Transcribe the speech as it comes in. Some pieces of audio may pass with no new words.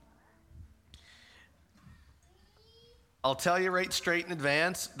I'll tell you right straight in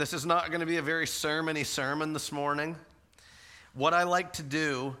advance, this is not going to be a very sermon-y sermon this morning. What I like to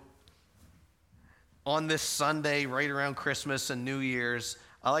do on this Sunday right around Christmas and New Year's,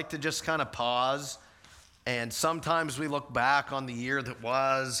 I like to just kind of pause, and sometimes we look back on the year that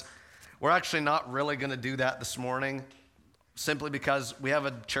was. We're actually not really going to do that this morning, simply because we have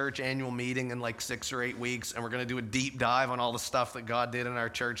a church annual meeting in like 6 or 8 weeks, and we're going to do a deep dive on all the stuff that God did in our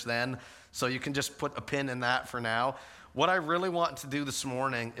church then. So you can just put a pin in that for now. What I really want to do this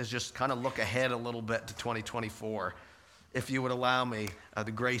morning is just kind of look ahead a little bit to 2024. If you would allow me the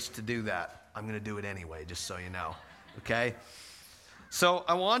grace to do that. I'm going to do it anyway, just so you know. Okay? So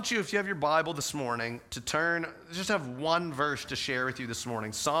I want you, if you have your Bible this morning, to turn, just have one verse to share with you this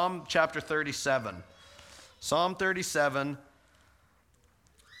morning. Psalm chapter 37. Psalm 37.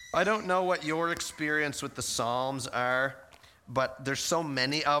 I don't know what your experience with the Psalms are, but there's so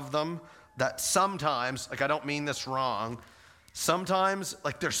many of them that sometimes, like I don't mean this wrong, sometimes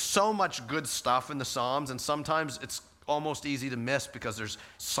like there's so much good stuff in the Psalms, and sometimes it's almost easy to miss because there's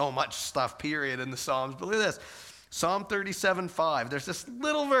so much stuff, period, in the Psalms. But look at this, Psalm 37:5. There's this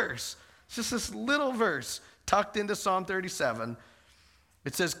little verse. It's just this little verse tucked into Psalm 37.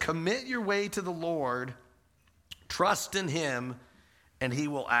 It says, "Commit your way to the Lord, trust in him, and he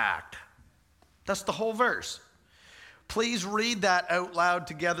will act." That's the whole verse. Please read that out loud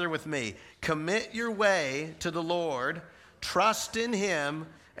together with me. Commit your way to the Lord, trust in him,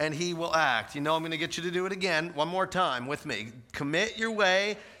 and he will act. You know I'm going to get you to do it again one more time with me. Commit your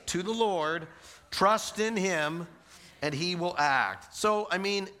way to the Lord, trust in him, and he will act. So, I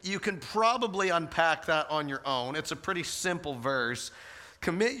mean, you can probably unpack that on your own. It's a pretty simple verse.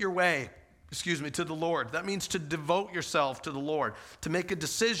 Commit your way, to the Lord. That means to devote yourself to the Lord, to make a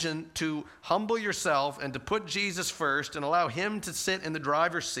decision to humble yourself and to put Jesus first and allow him to sit in the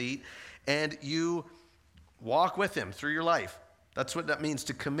driver's seat, and you walk with him through your life. That's what that means,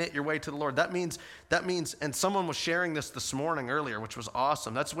 to commit your way to the Lord. That means, and someone was sharing this morning earlier, which was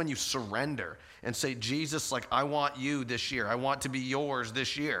awesome. That's when you surrender and say, Jesus, like, I want you this year. I want to be yours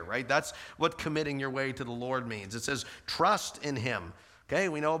this year, right? That's what committing your way to the Lord means. It says, trust in him. Okay,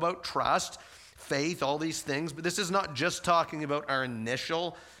 we know about trust, faith, all these things, but this is not just talking about our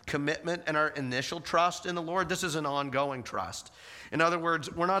initial commitment and our initial trust in the Lord. This is an ongoing trust. In other words,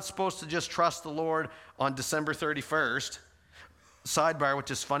 we're not supposed to just trust the Lord on December 31st. Sidebar,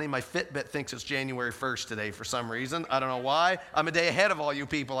 which is funny, my Fitbit thinks it's January 1st today for some reason. I don't know why. I'm a day ahead of all you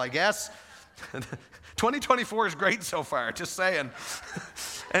people, I guess. 2024 is great so far, just saying.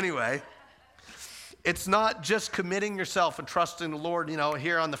 Anyway, it's not just committing yourself and trusting the Lord,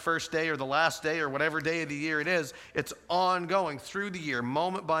 here on the first day or the last day or whatever day of the year it is. It's ongoing through the year,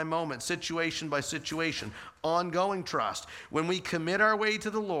 moment by moment, situation by situation, ongoing trust. When we commit our way to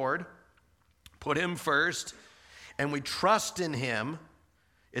the Lord, put him first, and we trust in him,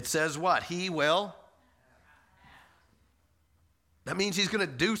 it says what? He will. That means he's going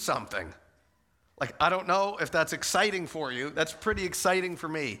to do something. Like, I don't know if that's exciting for you. That's pretty exciting for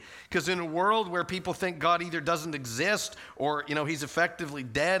me. Because in a world where people think God either doesn't exist or, he's effectively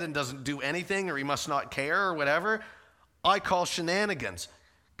dead and doesn't do anything, or he must not care or whatever, I call shenanigans.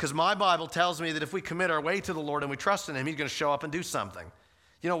 Because my Bible tells me that if we commit our way to the Lord and we trust in him, he's going to show up and do something.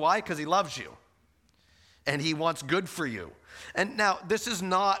 You know why? Because he loves you. And he wants good for you. And now, this is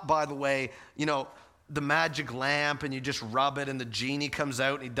not, by the way, the magic lamp and you just rub it and the genie comes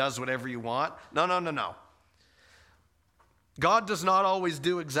out and he does whatever you want. No. God does not always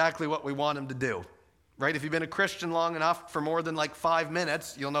do exactly what we want him to do, right? If you've been a Christian long enough for more than like 5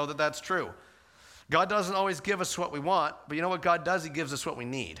 minutes, you'll know that that's true. God doesn't always give us what we want, but you know what God does? He gives us what we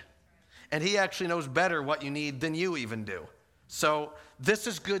need. And he actually knows better what you need than you even do. So this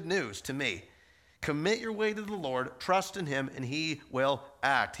is good news to me. Commit your way to the Lord, trust in him, and he will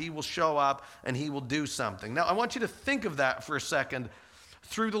act. He will show up, and he will do something. Now, I want you to think of that for a second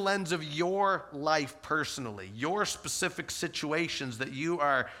through the lens of your life personally, your specific situations that you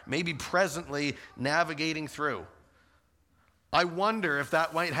are maybe presently navigating through. I wonder if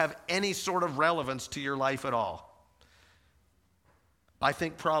that might have any sort of relevance to your life at all. I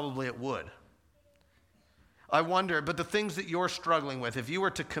think probably it would. I wonder, but the things that you're struggling with, if you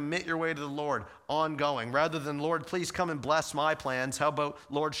were to commit your way to the Lord ongoing, rather than, Lord, please come and bless my plans, how about,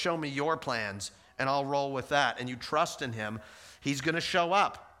 Lord, show me your plans, and I'll roll with that, and you trust in him, he's going to show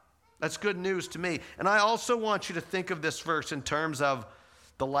up. That's good news to me. And I also want you to think of this verse in terms of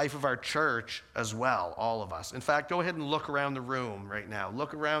the life of our church as well, all of us. In fact, go ahead and look around the room right now.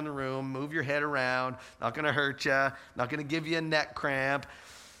 Look around the room, move your head around, not going to hurt you, not going to give you a neck cramp.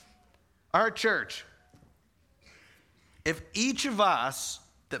 Our church, if each of us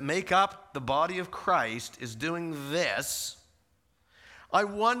that make up the body of Christ is doing this, I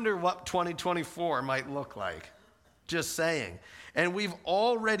wonder what 2024 might look like. Just saying. And we've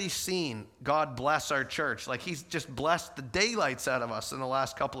already seen God bless our church. Like he's just blessed the daylights out of us in the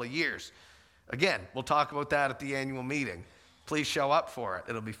last couple of years. Again, we'll talk about that at the annual meeting. Please show up for it.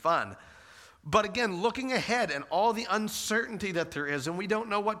 It'll be fun. But again, looking ahead and all the uncertainty that there is, and we don't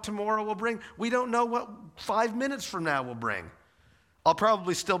know what tomorrow will bring. We don't know what 5 minutes from now will bring. I'll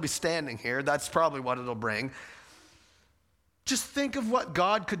probably still be standing here. That's probably what it'll bring. Just think of what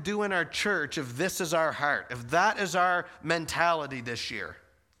God could do in our church if this is our heart, if that is our mentality this year,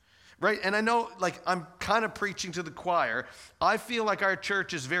 right? And I know, like, I'm kind of preaching to the choir. I feel like our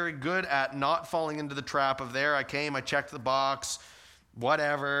church is very good at not falling into the trap of there I came, I checked the box,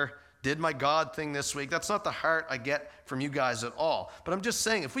 whatever, did my God thing this week. That's not the heart I get from you guys at all. But I'm just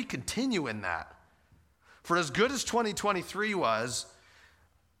saying, if we continue in that, for as good as 2023 was,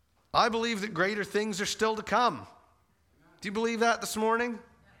 I believe that greater things are still to come. Do you believe that this morning?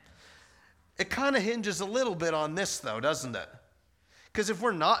 It kind of hinges a little bit on this, though, doesn't it? Because if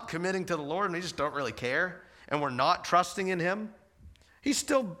we're not committing to the Lord and we just don't really care and we're not trusting in him, he's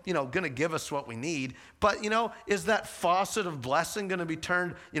still, going to give us what we need. But, is that faucet of blessing going to be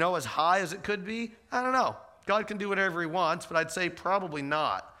turned, as high as it could be? I don't know. God can do whatever he wants, but I'd say probably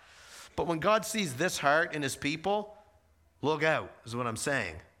not. But when God sees this heart in his people, look out, is what I'm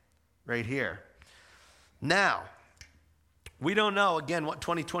saying right here. Now, we don't know, again, what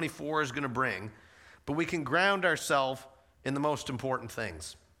 2024 is going to bring, but we can ground ourselves in the most important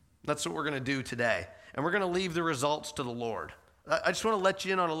things. That's what we're going to do today. And we're going to leave the results to the Lord. I just want to let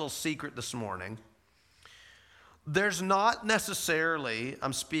you in on a little secret this morning. There's not necessarily,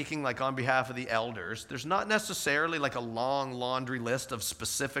 I'm speaking like on behalf of the elders, there's not necessarily like a long laundry list of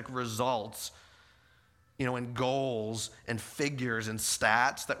specific results, and goals and figures and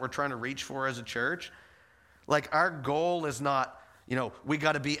stats that we're trying to reach for as a church. Like our goal is not, we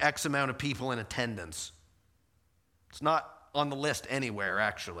got to be X amount of people in attendance. It's not on the list anywhere,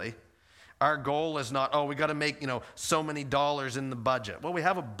 actually. Our goal is not, we got to make, so many dollars in the budget. Well, we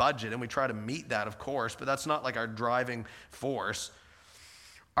have a budget and we try to meet that, of course, but that's not like our driving force.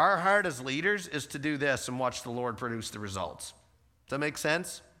 Our heart as leaders is to do this and watch the Lord produce the results. Does that make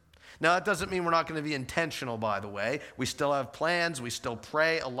sense? Now, that doesn't mean we're not going to be intentional, by the way. We still have plans. We still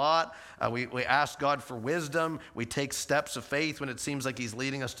pray a lot. We ask God for wisdom. We take steps of faith when it seems like he's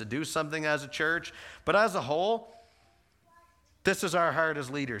leading us to do something as a church. But as a whole, this is our heart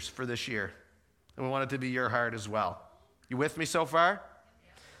as leaders for this year. And we want it to be your heart as well. You with me so far?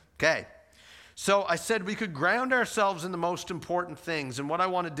 Okay. So I said we could ground ourselves in the most important things. And what I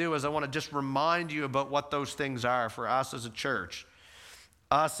want to do is I want to just remind you about what those things are for us as a church.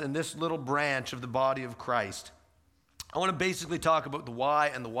 Us and this little branch of the body of Christ. I want to basically talk about the why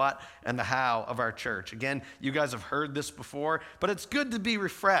and the what and the how of our church. Again, you guys have heard this before, but it's good to be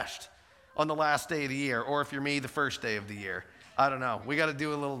refreshed on the last day of the year, or if you're me, the first day of the year. I don't know. I got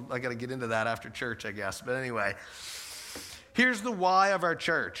to get into that after church, I guess. But anyway, here's the why of our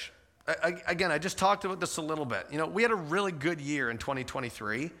church. Again, I just talked about this a little bit. We had a really good year in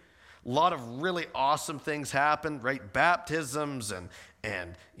 2023. A lot of really awesome things happened, right? Baptisms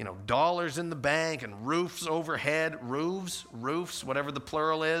and dollars in the bank and roofs overhead, roofs, whatever the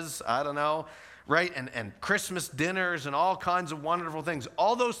plural is, I don't know, right? And Christmas dinners and all kinds of wonderful things.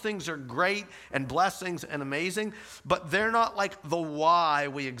 All those things are great and blessings and amazing, but they're not like the why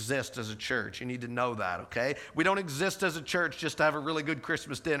we exist as a church. You need to know that, okay? We don't exist as a church just to have a really good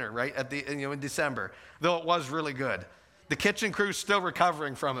Christmas dinner, right? In December, though it was really good. The kitchen crew's still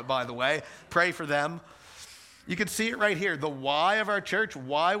recovering from it, by the way. Pray for them. You can see it right here. The why of our church,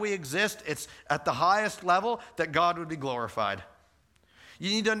 why we exist, it's at the highest level that God would be glorified. You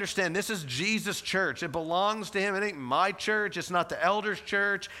need to understand, this is Jesus' church. It belongs to him. It ain't my church. It's not the elders'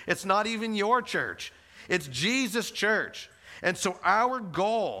 church. It's not even your church. It's Jesus' church. And so our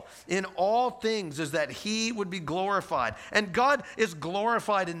goal in all things is that he would be glorified. And God is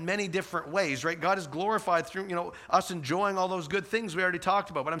glorified in many different ways, right? God is glorified through, us enjoying all those good things we already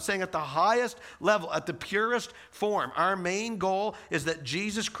talked about. But I'm saying at the highest level, at the purest form, our main goal is that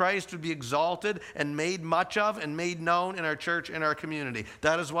Jesus Christ would be exalted and made much of and made known in our church, in our community.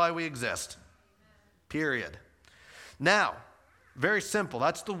 That is why we exist. Period. Now, very simple.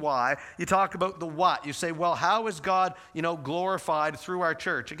 That's the why. You talk about the what. You say, well, how is God, glorified through our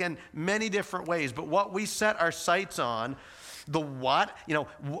church? Again, many different ways. But what we set our sights on, the what,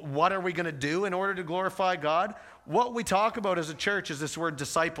 what are we going to do in order to glorify God? What we talk about as a church is this word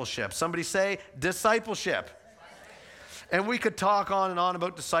discipleship. Somebody say discipleship. And we could talk on and on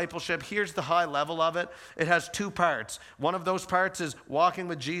about discipleship. Here's the high level of it. It has two parts. One of those parts is walking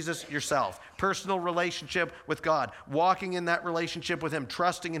with Jesus yourself, personal relationship with God, walking in that relationship with him,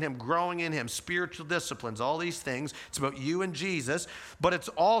 trusting in him, growing in him, spiritual disciplines, all these things. It's about you and Jesus, but it's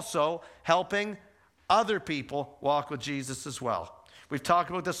also helping other people walk with Jesus as well. We've talked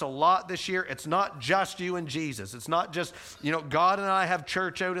about this a lot this year. It's not just you and Jesus. It's not just, God and I have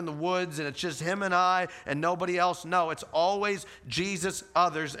church out in the woods and it's just him and I and nobody else. No, it's always Jesus,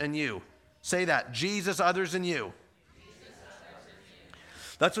 others, and you. Say that. Jesus, others, and you. Jesus, others, and you.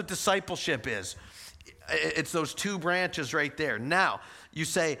 That's what discipleship is. It's those two branches right there. Now, you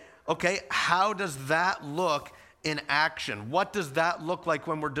say, okay, how does that look in action? What does that look like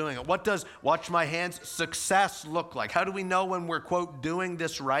when we're doing it? What does, watch my hands, success look like? How do we know when we're, quote, doing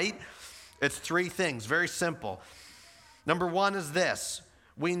this right? It's three things, very simple. Number one is this.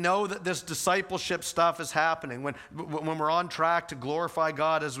 We know that this discipleship stuff is happening when we're on track to glorify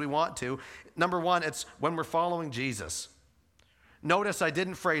God as we want to. Number one, it's when we're following Jesus. Notice I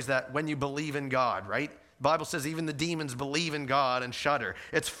didn't phrase that when you believe in God, right? The Bible says even the demons believe in God and shudder.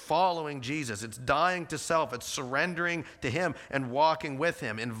 It's following Jesus. It's dying to self. It's surrendering to him and walking with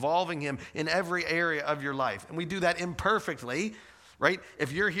him, involving him in every area of your life. And we do that imperfectly, right?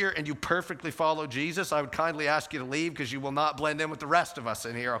 If you're here and you perfectly follow Jesus, I would kindly ask you to leave because you will not blend in with the rest of us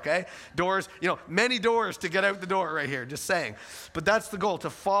in here, okay? Doors, many doors to get out the door right here, just saying. But that's the goal, to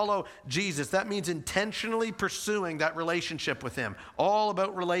follow Jesus. That means intentionally pursuing that relationship with him. All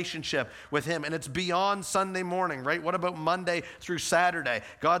about relationship with him. And it's beyond Sunday morning, right? What about Monday through Saturday?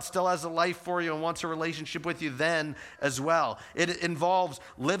 God still has a life for you and wants a relationship with you then as well. It involves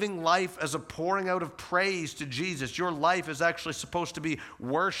living life as a pouring out of praise to Jesus. Your life is actually supposed to be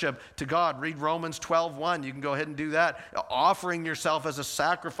worship to God. Read Romans 12:1. You can go ahead and do that. Offering yourself as a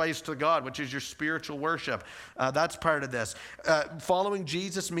sacrifice to God, which is your spiritual worship. That's part of this. Following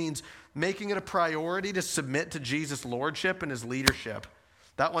Jesus means making it a priority to submit to Jesus' lordship and his leadership.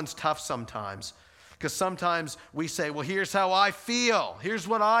 That one's tough sometimes because sometimes we say, well, here's how I feel. Here's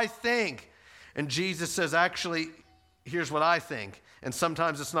what I think. And Jesus says, actually, here's what I think. And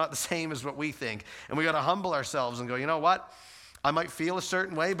sometimes it's not the same as what we think. And we got to humble ourselves and go, you know what? I might feel a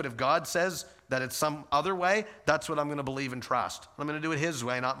certain way, but if God says that it's some other way, that's what I'm going to believe and trust. I'm going to do it his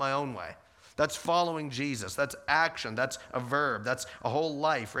way, not my own way. That's following Jesus. That's action. That's a verb. That's a whole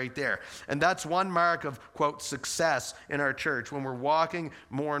life right there. And that's one mark of, quote, success in our church, when we're walking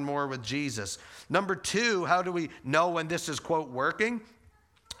more and more with Jesus. Number two, how do we know when this is, quote, working?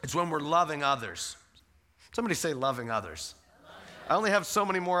 It's when we're loving others. Somebody say loving others. I only have so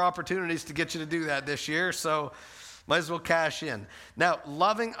many more opportunities to get you to do that this year, so might as well cash in. Now,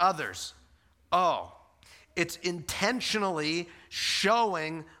 loving others. It's intentionally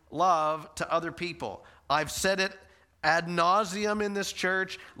showing love to other people. I've said it ad nauseum in this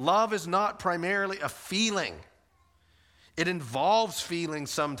church. Love is not primarily a feeling. It involves feelings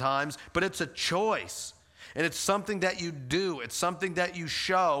sometimes, but it's a choice. And it's something that you do. It's something that you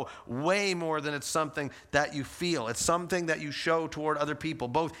show way more than it's something that you feel. It's something that you show toward other people,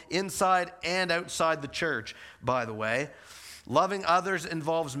 both inside and outside the church, by the way. Loving others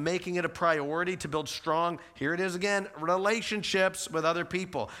involves making it a priority to build strong, here it is again, relationships with other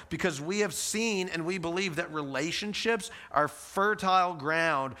people. Because we have seen and we believe that relationships are fertile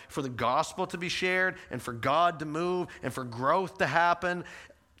ground for the gospel to be shared and for God to move and for growth to happen.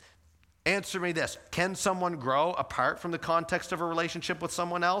 Answer me this. Can someone grow apart from the context of a relationship with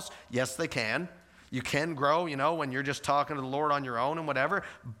someone else? Yes, they can. You can grow, when you're just talking to the Lord on your own and whatever.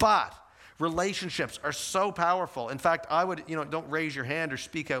 But relationships are so powerful. In fact, I would, don't raise your hand or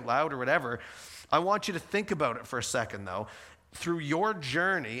speak out loud or whatever. I want you to think about it for a second, though. Through your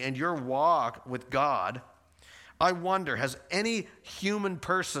journey and your walk with God, I wonder, has any human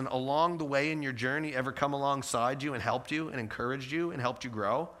person along the way in your journey ever come alongside you and helped you and encouraged you and helped you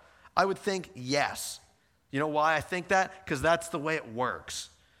grow? I would think yes. You know why I think that? Because that's the way it works.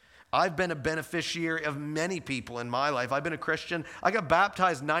 I've been a beneficiary of many people in my life. I've been a Christian. I got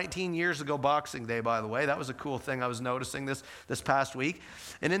baptized 19 years ago, Boxing Day, by the way. That was a cool thing I was noticing this past week.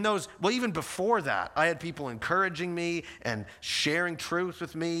 And in those, even before that, I had people encouraging me and sharing truth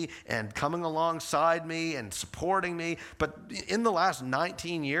with me and coming alongside me and supporting me. But in the last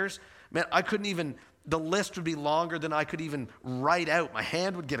 19 years, man, the list would be longer than I could even write out. My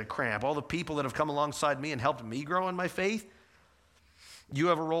hand would get a cramp. All the people that have come alongside me and helped me grow in my faith. You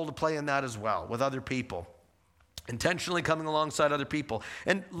have a role to play in that as well, with other people. Intentionally coming alongside other people.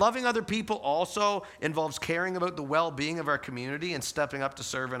 And loving other people also involves caring about the well-being of our community and stepping up to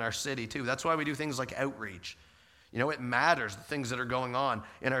serve in our city too. That's why we do things like outreach. It matters, the things that are going on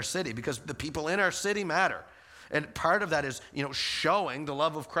in our city, because the people in our city matter. And part of that is, showing the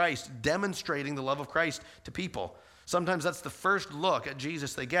love of Christ, demonstrating the love of Christ to people. Sometimes that's the first look at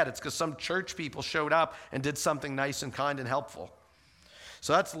Jesus they get. It's because some church people showed up and did something nice and kind and helpful.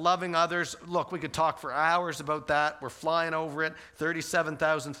 So that's loving others. Look, we could talk for hours about that. We're flying over it,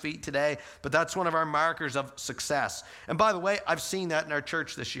 37,000 feet today. But that's one of our markers of success. And by the way, I've seen that in our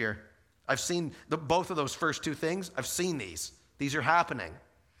church this year. I've seen both of those first two things. I've seen these. These are happening.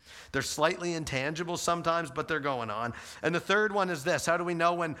 They're slightly intangible sometimes, but they're going on. And the third one is this. How do we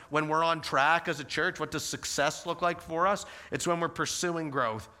know when we're on track as a church? What does success look like for us? It's when we're pursuing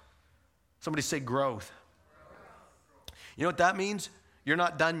growth. Somebody say growth. You know what that means? You're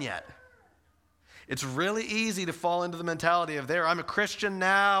not done yet. It's really easy to fall into the mentality of I'm a Christian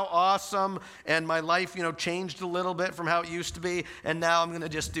now, awesome, and my life, changed a little bit from how it used to be, and now I'm going to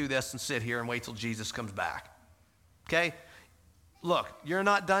just do this and sit here and wait till Jesus comes back. Okay? Look, you're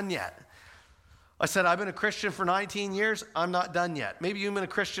not done yet. I said, I've been a Christian for 19 years. I'm not done yet. Maybe you've been a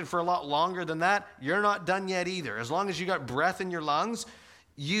Christian for a lot longer than that. You're not done yet either. As long as you got breath in your lungs,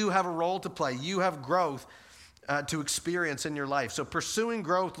 you have a role to play. You have growth to experience in your life. So pursuing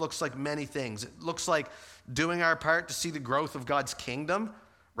growth looks like many things. It looks like doing our part to see the growth of God's kingdom,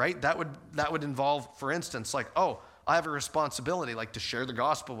 right? That would involve, for instance, like, I have a responsibility, like to share the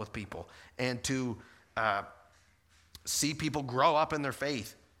gospel with people and to see people grow up in their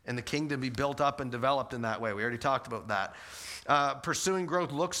faith and the kingdom be built up and developed in that way. We already talked about that. Pursuing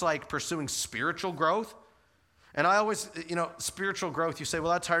growth looks like pursuing spiritual growth. And I always, spiritual growth, you say,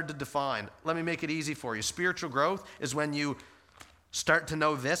 well, that's hard to define. Let me make it easy for you. Spiritual growth is when you start to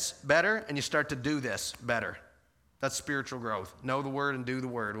know this better and you start to do this better. That's spiritual growth. Know the word and do the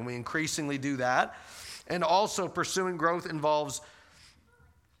word. When we increasingly do that. And also pursuing growth involves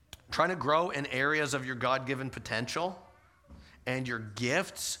trying to grow in areas of your God-given potential and your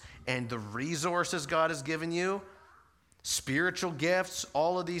gifts and the resources God has given you. Spiritual gifts,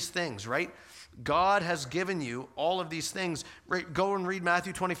 all of these things, right? God has given you all of these things. Right? Go and read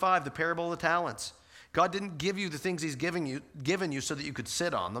Matthew 25, the parable of the talents. God didn't give you the things he's given you so that you could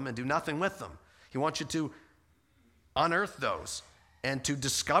sit on them and do nothing with them. He wants you to unearth those and to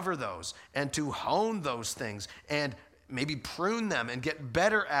discover those and to hone those things and maybe prune them and get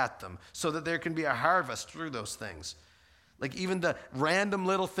better at them so that there can be a harvest through those things. Like even the random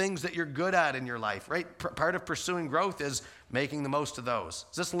little things that you're good at in your life, right? Part of pursuing growth is making the most of those.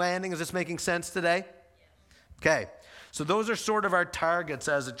 Is this landing? Is this making sense today? Okay. So those are sort of our targets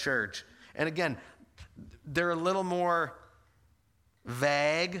as a church. And again, they're a little more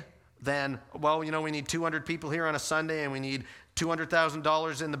vague than, we need 200 people here on a Sunday and we need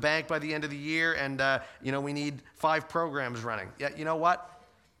 $200,000 in the bank by the end of the year and, we need 5 programs running. Yeah, you know what?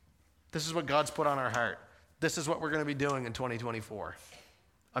 This is what God's put on our heart. This is what we're going to be doing in 2024.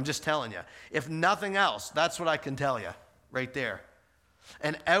 I'm just telling you. If nothing else, that's what I can tell you right there.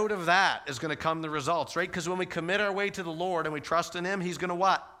 And out of that is going to come the results, right? Because when we commit our way to the Lord and we trust in him, he's going to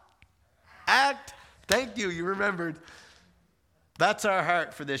what? Act. Thank you. You remembered. That's our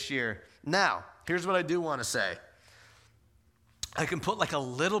heart for this year. Now, here's what I do want to say. I can put like a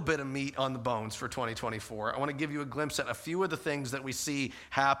little bit of meat on the bones for 2024. I want to give you a glimpse at a few of the things that we see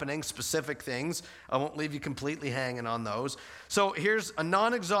happening, specific things. I won't leave you completely hanging on those. So here's a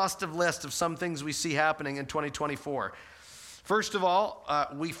non-exhaustive list of some things we see happening in 2024. First of all,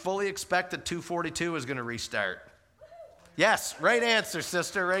 we fully expect that 242 is going to restart. Yes, right answer,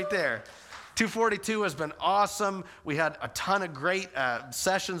 sister, right there. 242 has been awesome. We had a ton of great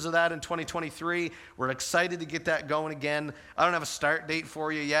sessions of that in 2023. We're excited to get that going again. I don't have a start date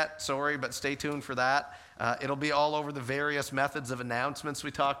for you yet, sorry, but stay tuned for that. It'll be all over the various methods of announcements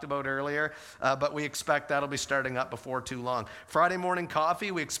we talked about earlier, but we expect that'll be starting up before too long. Friday morning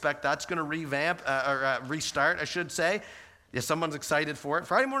coffee, we expect that's going to restart, I should say. Yeah, someone's excited for it.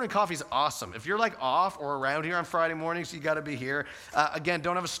 Friday morning coffee is awesome. If you're like off or around here on Friday mornings, you got to be here. Again,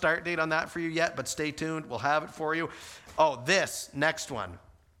 don't have a start date on that for you yet, but stay tuned. We'll have it for you. Oh, this next one.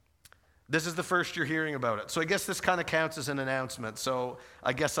 This is the first you're hearing about it. So I guess this kind of counts as an announcement. So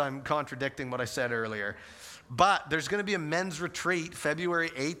I guess I'm contradicting what I said earlier. But there's going to be a men's retreat February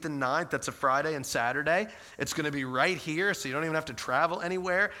 8th and 9th. That's a Friday and Saturday. It's going to be right here, so you don't even have to travel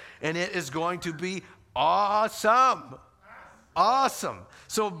anywhere. And it is going to be awesome. Awesome.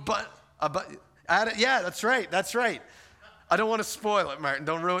 So, yeah, that's right. That's right. I don't want to spoil it, Martin.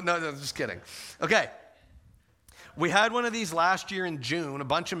 Don't ruin. No, just kidding. Okay. We had one of these last year in June. A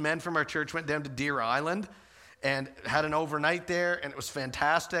bunch of men from our church went down to Deer Island and had an overnight there, and it was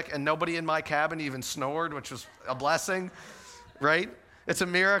fantastic. And nobody in my cabin even snored, which was a blessing, right? It's a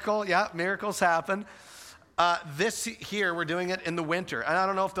miracle. Yeah, miracles happen. This here, we're doing it in the winter. And I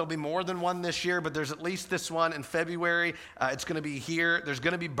don't know if there'll be more than one this year, but there's at least this one in February. It's going to be here. There's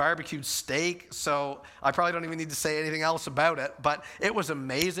going to be barbecued steak. So I probably don't even need to say anything else about it. But it was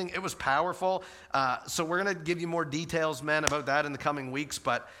amazing. It was powerful. So we're going to give you more details, men, about that in the coming weeks.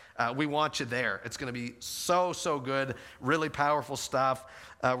 But we want you there. It's going to be so, so good. Really powerful stuff.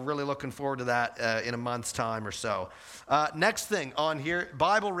 Really looking forward to that in a month's time or so. Next thing on here,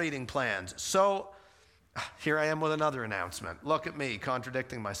 Bible reading plans. So here I am with another announcement. Look at me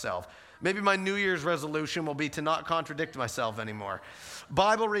contradicting myself. Maybe my New Year's resolution will be to not contradict myself anymore.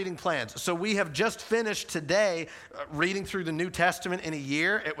 Bible reading plans. So we have just finished today reading through the New Testament in a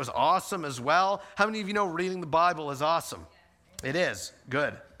year. It was awesome as well. How many of you know reading the Bible is awesome? It is.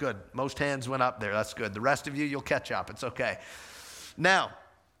 Good, good. Most hands went up there. That's good. The rest of you, you'll catch up. It's okay. Now,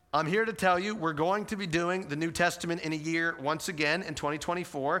 I'm here to tell you we're going to be doing the New Testament in a year once again in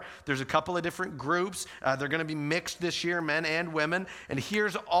 2024. There's a couple of different groups. They're going to be mixed this year, men and women. And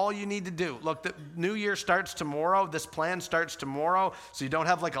here's all you need to do. Look, the new year starts tomorrow. This plan starts tomorrow, so you don't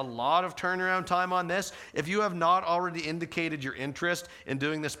have like a lot of turnaround time on this. If you have not already indicated your interest in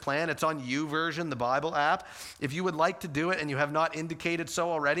doing this plan, it's on YouVersion, the Bible app. If you would like to do it and you have not indicated so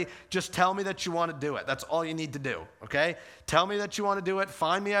already, just tell me that you want to do it. That's all you need to do, okay? Tell me that you want to do it.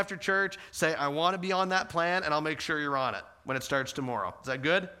 Find me after church. Say, I want to be on that plan, and I'll make sure you're on it when it starts tomorrow. Is that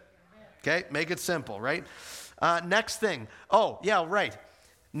good? Okay, make it simple, right? Next thing. Oh, yeah, right.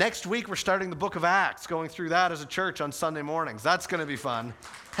 Next week, we're starting the book of Acts, going through that as a church on Sunday mornings. That's going to be fun.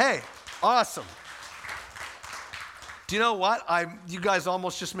 Hey, awesome. Do you know what? You guys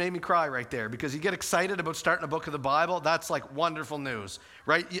almost just made me cry right there, because you get excited about starting a book of the Bible. That's like wonderful news,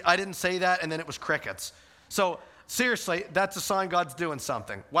 right? I didn't say that, and then it was crickets. So seriously, that's a sign God's doing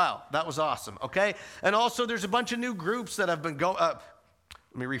something. Wow, that was awesome, okay? And also, there's a bunch of new groups that have been let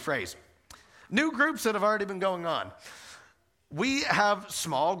me rephrase. New groups that have already been going on. We have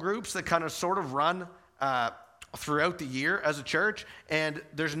small groups that kind of sort of run throughout the year as a church, and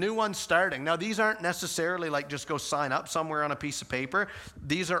there's new ones starting. Now, these aren't necessarily like just go sign up somewhere on a piece of paper.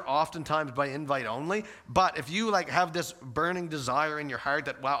 These are oftentimes by invite only. But if you like have this burning desire in your heart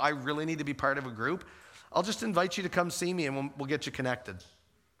that, wow, I really need to be part of a group, I'll just invite you to come see me, and we'll get you connected.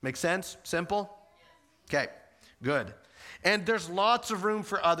 Make sense? Simple? Okay, good. And there's lots of room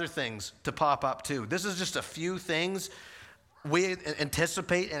for other things to pop up too. This is just a few things. We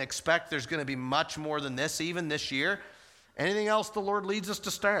anticipate and expect there's going to be much more than this even this year. Anything else the Lord leads us to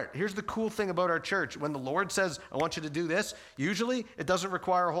start. Here's the cool thing about our church. When the Lord says, I want you to do this, usually it doesn't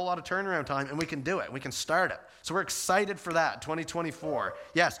require a whole lot of turnaround time, and we can do it. We can start it. So we're excited for that, 2024.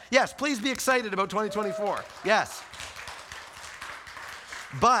 Yes, please be excited about 2024. Yes.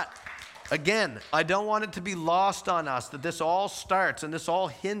 But again, I don't want it to be lost on us that this all starts and this all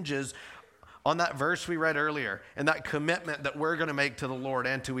hinges on that verse we read earlier and that commitment that we're going to make to the Lord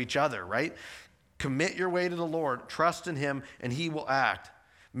and to each other, right? Commit your way to the Lord, trust in Him, and He will act.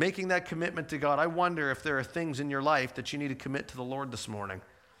 Making that commitment to God. I wonder if there are things in your life that you need to commit to the Lord this morning,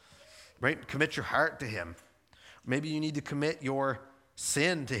 right? Commit your heart to Him. Maybe you need to commit your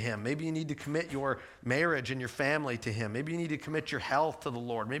sin to Him. Maybe you need to commit your marriage and your family to Him. Maybe you need to commit your health to the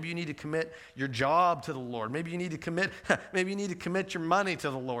Lord. Maybe you need to commit your job to the Lord. Maybe you need to commit your money to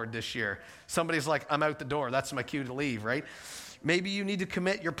the Lord this year. Somebody's like, I'm out the door. That's my cue to leave, right? Maybe you need to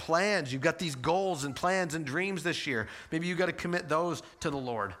commit your plans. You've got these goals and plans and dreams this year. Maybe you've got to commit those to the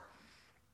Lord.